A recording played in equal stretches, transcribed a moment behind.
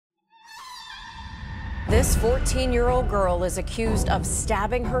This 14-year-old girl is accused of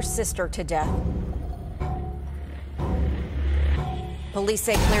stabbing her sister to death. Police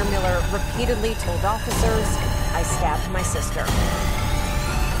say Claire Miller repeatedly told officers, "I stabbed my sister."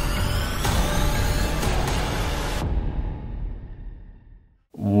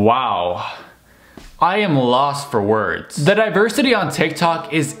 Wow. I am lost for words. The diversity on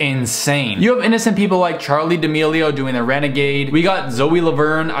TikTok is insane. You have innocent people like Charlie D'Amelio doing the renegade. We got Zoe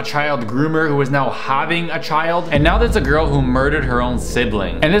Laverne, a child groomer who is now having a child. And now there's a girl who murdered her own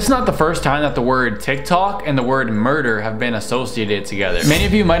sibling. And it's not the first time that the word TikTok and the word murder have been associated together. Many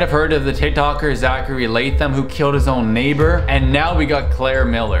of you might have heard of the TikToker Zachary Latham who killed his own neighbor. And now we got Claire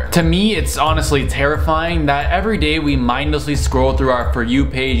Miller. To me, it's honestly terrifying that every day we mindlessly scroll through our For You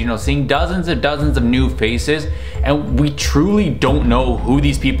page, you know, seeing dozens of new faces, and we truly don't know who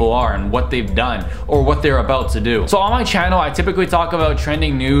these people are and what they've done or what they're about to do. So on my channel, I typically talk about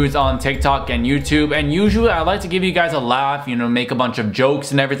trending news on TikTok and YouTube, and usually I like to give you guys a laugh, you know, make a bunch of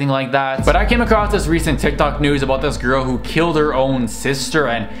jokes and everything like that. But I came across this recent TikTok news about this girl who killed her own sister,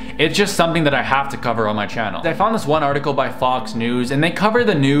 and it's just something that I have to cover on my channel. I found this one article by Fox News, and they cover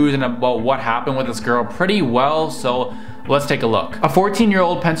the news and about what happened with this girl pretty well, so let's take a look. A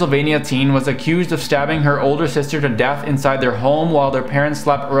 14-year-old Pennsylvania teen was accused of stabbing her older sister to death inside their home while their parents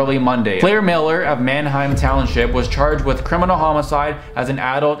slept early Monday. Claire Miller of Manheim Township was charged with criminal homicide as an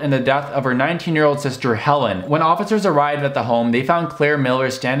adult in the death of her 19-year-old sister Helen. When officers arrived at the home, they found Claire Miller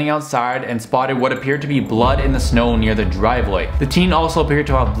standing outside and spotted what appeared to be blood in the snow near the driveway. The teen also appeared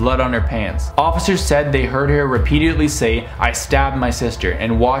to have blood on her pants. Officers said they heard her repeatedly say, "I stabbed my sister,"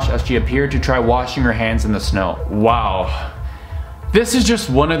 and watched as she appeared to try washing her hands in the snow. Wow. This is just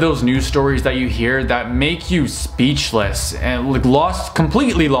one of those news stories that you hear that make you speechless and like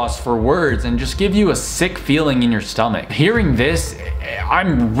completely lost for words and just give you a sick feeling in your stomach. Hearing this,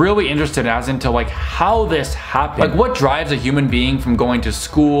 I'm really interested as into like how this happened. Like what drives a human being from going to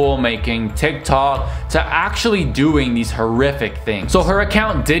school, making TikTok, to actually doing these horrific things. So her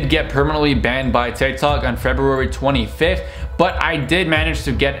account did get permanently banned by TikTok on February 25th, but I did manage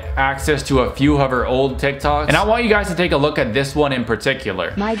to get access to a few of her old TikToks, and I want you guys to take a look at this one in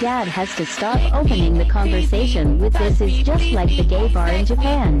particular. My dad has to stop opening the conversation with "this is just like the gay bar in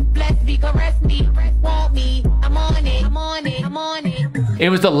Japan." It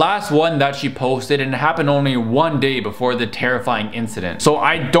was the last one that she posted, and it happened only one day before the terrifying incident. So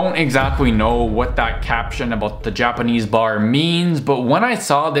I don't exactly know what that caption about the Japanese bar means, but when I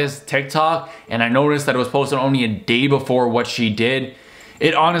saw this TikTok and I noticed that it was posted only a day before what she did,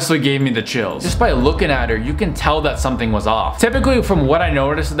 it honestly gave me the chills. Just by looking at her, you can tell that something was off. Typically, from what I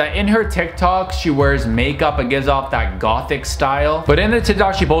noticed, that in her TikToks, she wears makeup and gives off that gothic style. But in the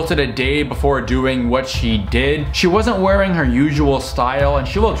TikTok she posted a day before doing what she did, she wasn't wearing her usual style and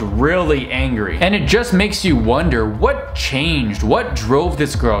she looked really angry. And it just makes you wonder what changed, what drove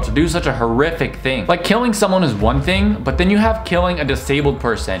this girl to do such a horrific thing. Like killing someone is one thing, but then you have killing a disabled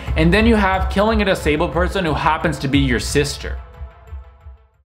person. And then you have killing a disabled person who happens to be your sister.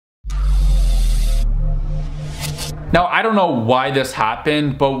 Now, I don't know why this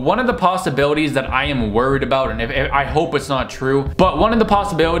happened, but one of the possibilities that I am worried about, and if I hope it's not true, but one of the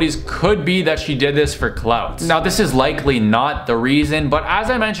possibilities could be that she did this for clout. Now, this is likely not the reason, but as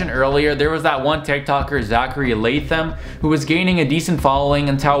I mentioned earlier, there was that one TikToker, Zachary Latham, who was gaining a decent following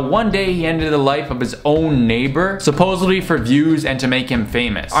until one day he ended the life of his own neighbor, supposedly for views and to make him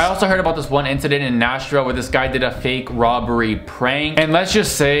famous. I also heard about this one incident in Nashville where this guy did a fake robbery prank, and let's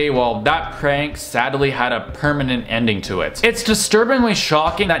just say, well, that prank sadly had a permanent ending to it. It's disturbingly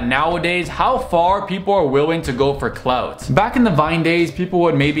shocking that nowadays how far people are willing to go for clout. Back in the Vine days, people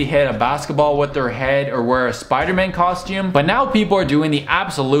would maybe hit a basketball with their head or wear a Spider-Man costume, but now people are doing the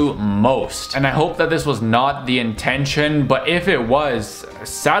absolute most. And I hope that this was not the intention, but if it was,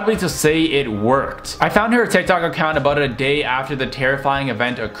 sadly to say, it worked. I found her TikTok account about a day after the terrifying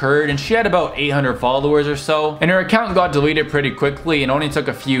event occurred, and she had about 800 followers or so, and her account got deleted pretty quickly and only took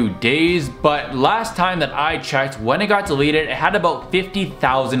a few days, but last time that I checked, when it got deleted, it had about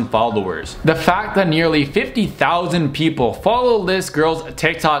 50,000 followers. The fact that nearly 50,000 people follow this girl's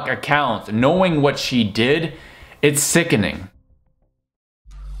TikTok account knowing what she did, it's sickening.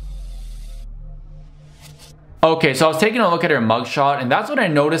 Okay, so I was taking a look at her mugshot, and that's when I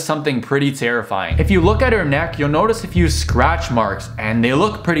noticed something pretty terrifying. If you look at her neck, you'll notice a few scratch marks, and they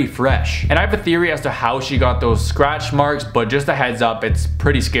look pretty fresh. And I have a theory as to how she got those scratch marks, but just a heads up, it's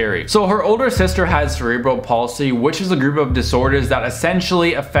pretty scary. So her older sister has cerebral palsy, which is a group of disorders that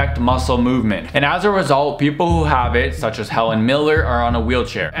essentially affect muscle movement. And as a result, people who have it, such as Helen Miller, are on a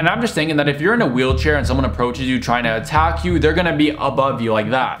wheelchair. And I'm just thinking that if you're in a wheelchair and someone approaches you trying to attack you, they're gonna be above you like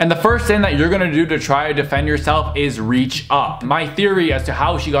that. And the first thing that you're gonna do to try to defend yourself is reach up. My theory as to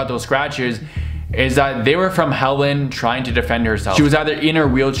how she got those scratches is that they were from Helen trying to defend herself. She was either in her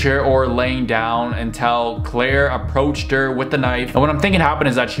wheelchair or laying down until Claire approached her with the knife. And what I'm thinking happened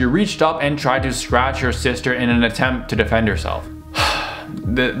is that she reached up and tried to scratch her sister in an attempt to defend herself.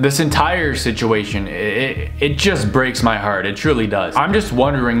 This entire situation, it just breaks my heart. It truly does. I'm just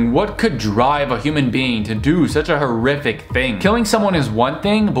wondering what could drive a human being to do such a horrific thing. Killing someone is one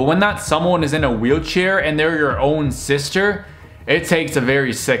thing, but when that someone is in a wheelchair and they're your own sister, it takes a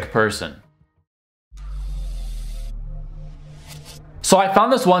very sick person. So I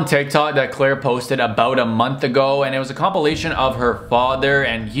found this one TikTok that Claire posted about a month ago, and it was a compilation of her father,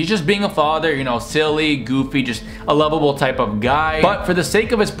 and he's just being a father, you know, silly, goofy, just a lovable type of guy. But for the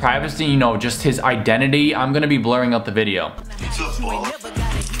sake of his privacy, you know, just his identity, I'm gonna be blurring out the video.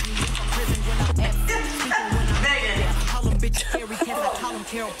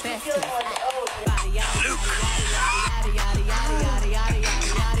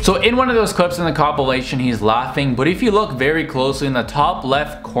 So in one of those clips in the compilation, he's laughing, but if you look very closely in the top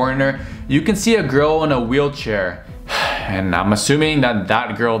left corner, you can see a girl in a wheelchair. And I'm assuming that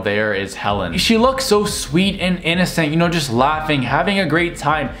that girl there is Helen. She looks so sweet and innocent, you know, just laughing, having a great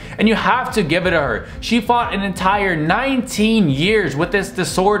time. And you have to give it to her. She fought an entire 19 years with this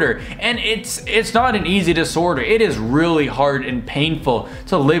disorder. And it's not an easy disorder. It is really hard and painful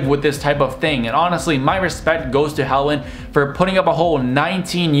to live with this type of thing. And honestly, my respect goes to Helen for putting up a whole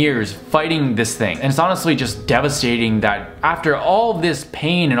 19 years fighting this thing. And it's honestly just devastating that after all this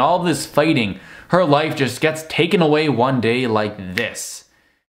pain and all this fighting, her life just gets taken away one day like this.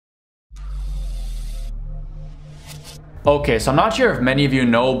 Okay, so I'm not sure if many of you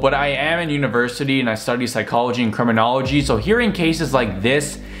know, but I am in university and I study psychology and criminology, so hearing cases like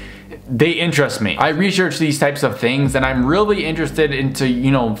this, they interest me. I research these types of things and I'm really interested into,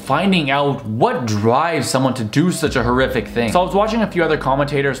 you know, finding out what drives someone to do such a horrific thing. So I was watching a few other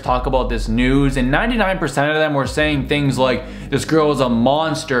commentators talk about this news, and 99% of them were saying things like, this girl is a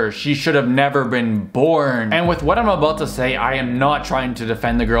monster, she should have never been born. And with what I'm about to say, I am not trying to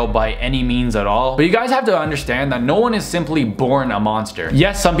defend the girl by any means at all. But you guys have to understand that no one is simply born a monster.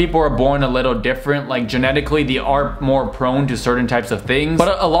 Yes, some people are born a little different, like genetically they are more prone to certain types of things,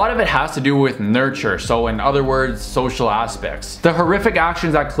 but a lot of it has to do with nurture, so in other words, social aspects. The horrific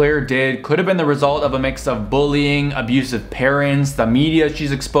actions that Claire did could have been the result of a mix of bullying, abusive parents, the media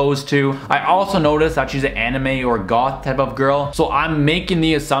she's exposed to. I also noticed that she's an anime or goth type of girl, so I'm making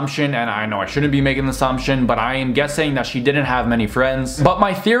the assumption, and I know I shouldn't be making the assumption, but I am guessing that she didn't have many friends. But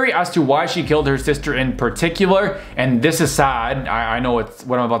my theory as to why she killed her sister in particular, and this is sad, I know it's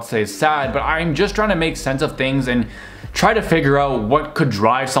what I'm about to say is sad, but I'm just trying to make sense of things and try to figure out what could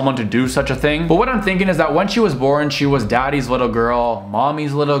drive someone to do such a thing. But what I'm thinking is that when she was born, she was daddy's little girl,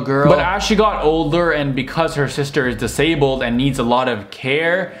 mommy's little girl. But as she got older, and because her sister is disabled and needs a lot of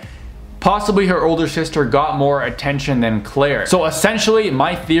care, possibly her older sister got more attention than Claire. So essentially,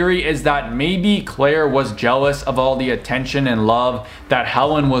 my theory is that maybe Claire was jealous of all the attention and love that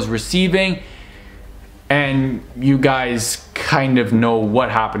Helen was receiving, and you guys kind of know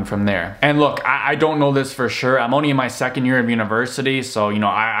what happened from there. And look, I don't know this for sure. I'm only in my second year of university, so you know,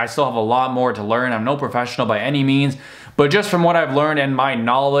 I still have a lot more to learn. I'm no professional by any means, but just from what I've learned and my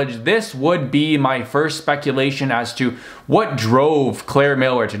knowledge, this would be my first speculation as to what drove Claire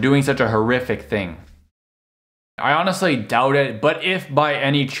Miller to doing such a horrific thing. I honestly doubt it, but if by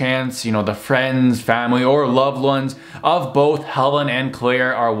any chance, you know, the friends, family, or loved ones of both Helen and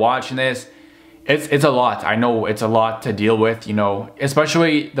Claire are watching this, it's a lot. I know it's a lot to deal with, you know,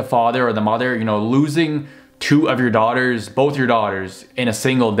 especially the father or the mother, you know, losing two of your daughters, both your daughters in a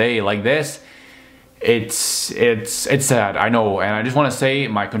single day like this. It's sad, I know, and I just want to say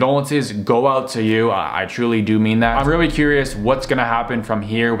my condolences go out to you. I truly do mean that. I'm really curious what's gonna happen from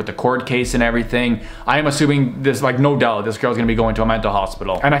here with the court case and everything. I am assuming this, like, no doubt this girl's gonna be going to a mental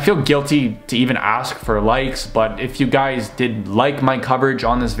hospital, and I feel guilty to even ask for likes, but if you guys did like my coverage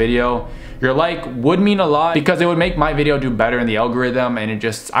on this video, your like would mean a lot because it would make my video do better in the algorithm, and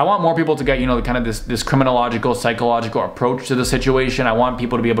I want more people to get, you know, kind of this criminological, psychological approach to the situation. I want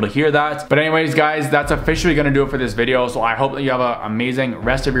people to be able to hear that. But anyways, guys, that's officially gonna do it for this video. So I hope that you have an amazing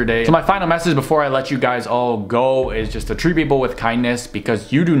rest of your day. So my final message before I let you guys all go is just to treat people with kindness,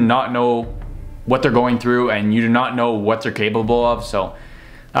 because you do not know what they're going through and you do not know what they're capable of. So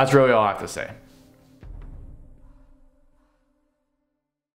that's really all I have to say.